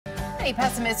Many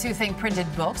pessimists who think printed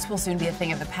books will soon be a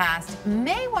thing of the past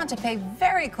may want to pay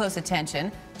very close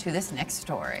attention to this next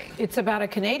story. It's about a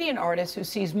Canadian artist who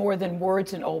sees more than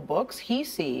words in old books. He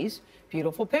sees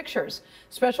beautiful pictures.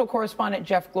 Special correspondent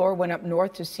Jeff Glor went up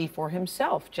north to see for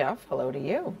himself. Jeff, hello to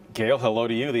you. Gail, hello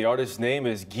to you. The artist's name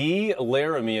is Guy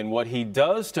Laramee, and what he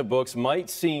does to books might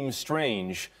seem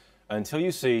strange until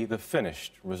you see the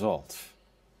finished result.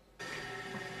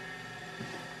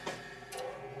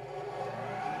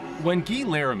 When Guy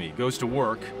Laramee goes to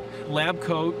work, lab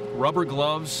coat, rubber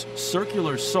gloves,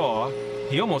 circular saw,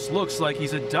 he almost looks like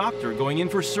he's a doctor going in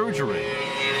for surgery.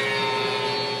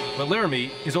 But Laramee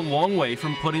is a long way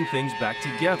from putting things back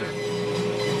together.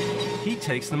 He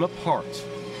takes them apart,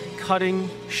 cutting,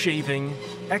 shaving,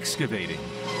 excavating,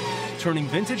 turning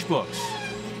vintage books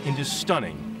into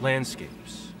stunning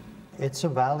landscapes. It's a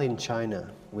valley in China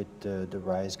with the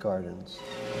rice gardens.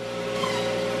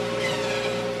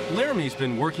 Laramee's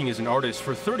been working as an artist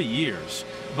for 30 years,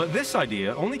 but this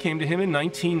idea only came to him in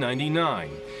 1999,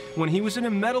 when he was in a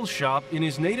metal shop in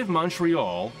his native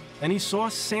Montreal, and he saw a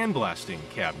sandblasting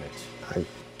cabinet. I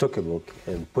took a book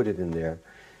and put it in there,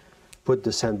 put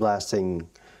the sandblasting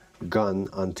gun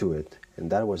onto it,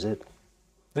 and that was it.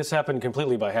 This happened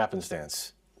completely by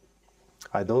happenstance.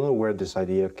 I don't know where this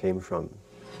idea came from.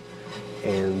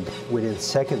 And within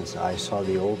seconds, I saw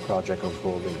the whole project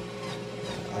unfolding.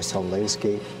 I saw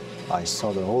landscape. I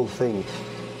saw the whole thing.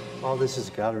 All this is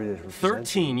a gallery that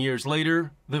represents 13 years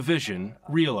later, the vision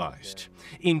realized.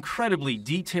 Incredibly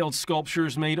detailed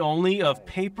sculptures made only of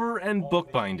paper and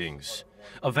book bindings.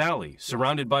 A valley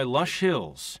surrounded by lush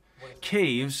hills.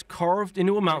 Caves carved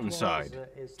into a mountainside.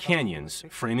 Canyons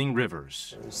framing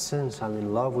rivers. Since I'm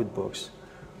in love with books,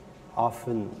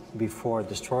 often before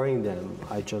destroying them,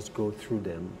 I just go through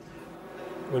them.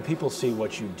 When people see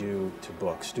what you do to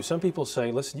books, do some people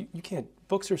say, listen, you can't,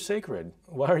 books are sacred.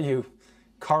 Why are you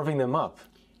carving them up?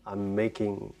 I'm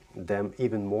making them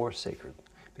even more sacred,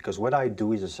 because what I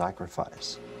do is a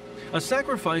sacrifice. A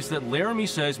sacrifice that Laramee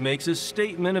says makes a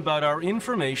statement about our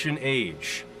information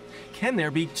age. Can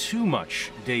there be too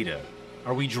much data?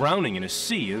 Are we drowning in a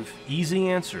sea of easy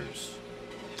answers?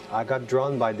 I got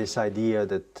drawn by this idea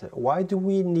that why do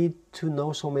we need to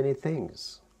know so many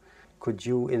things? Could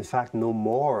you, in fact, know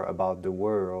more about the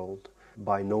world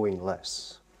by knowing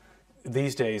less?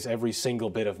 These days, every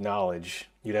single bit of knowledge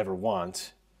you'd ever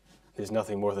want is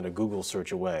nothing more than a Google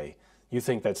search away. You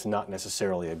think that's not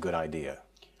necessarily a good idea?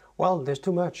 Well, there's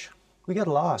too much. We get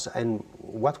lost, and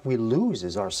what we lose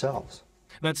is ourselves.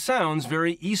 That sounds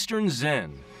very Eastern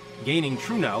Zen, gaining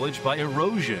true knowledge by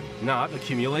erosion, not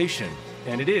accumulation.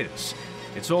 And it is.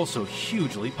 It's also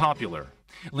hugely popular.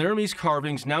 Laramee's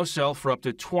carvings now sell for up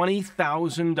to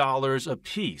 $20,000 a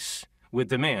piece, with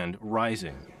demand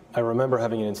rising. I remember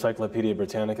having an Encyclopedia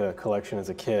Britannica collection as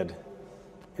a kid.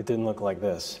 It didn't look like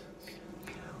this.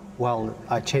 Well,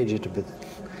 I changed it a bit.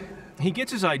 He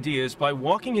gets his ideas by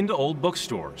walking into old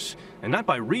bookstores, and not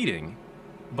by reading,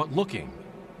 but looking.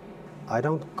 I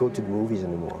don't go to the movies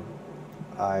anymore.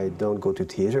 I don't go to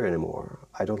theater anymore.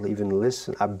 I don't even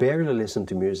listen. I barely listen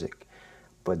to music.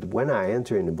 But when I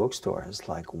enter in the bookstore, it's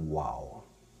like, wow.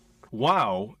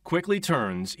 Wow quickly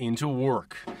turns into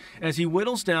work as he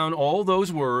whittles down all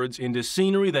those words into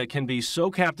scenery that can be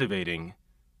so captivating,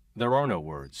 there are no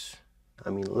words. I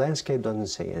mean, landscape doesn't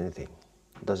say anything.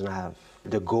 It doesn't have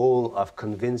the goal of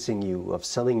convincing you, of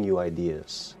selling you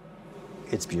ideas.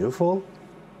 It's beautiful.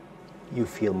 You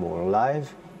feel more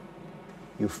alive.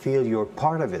 You feel you're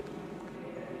part of it.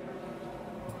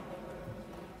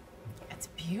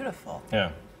 Beautiful.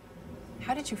 Yeah.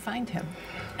 How did you find him?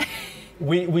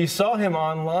 We saw him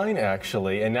online,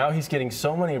 actually, and now he's getting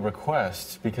so many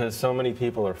requests because so many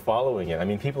people are following it. I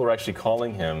mean, people are actually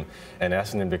calling him and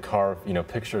asking him to carve,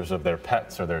 pictures of their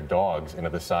pets or their dogs into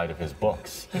the side of his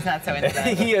books. He's not so into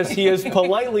that. He has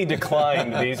politely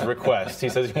declined these requests. He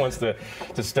says he wants to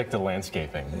stick to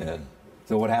landscaping. Yeah.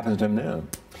 So what happens to him now?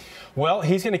 Well,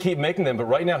 he's going to keep making them, but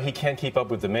right now he can't keep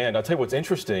up with demand. I'll tell you what's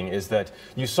interesting is that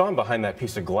you saw him behind that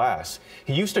piece of glass.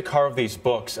 He used to carve these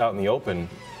books out in the open,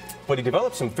 but he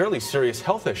developed some fairly serious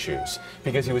health issues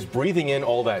because he was breathing in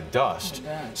all that dust.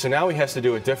 So now he has to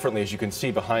do it differently, as you can see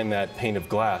behind that pane of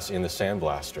glass in the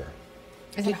sandblaster.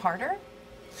 Is it harder?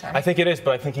 Sorry. I think it is,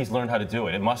 but I think he's learned how to do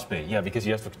it. It must be, yeah, because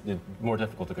it's more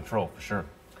difficult to control, for sure.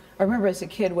 I remember as a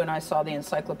kid when I saw the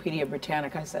Encyclopedia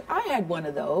Britannica, I said, I had one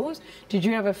of those. Did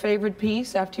you have a favorite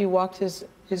piece after you walked his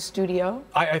studio?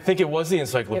 I think it was the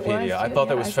Encyclopedia. I thought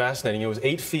that was yeah. fascinating. It was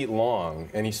 8 feet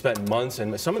long, and he spent months,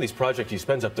 and some of these projects he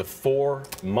spends up to 4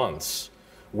 months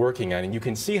working on, and you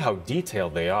can see how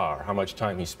detailed they are, how much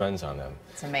time he spends on them.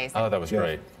 It's amazing. I thought that was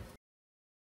great.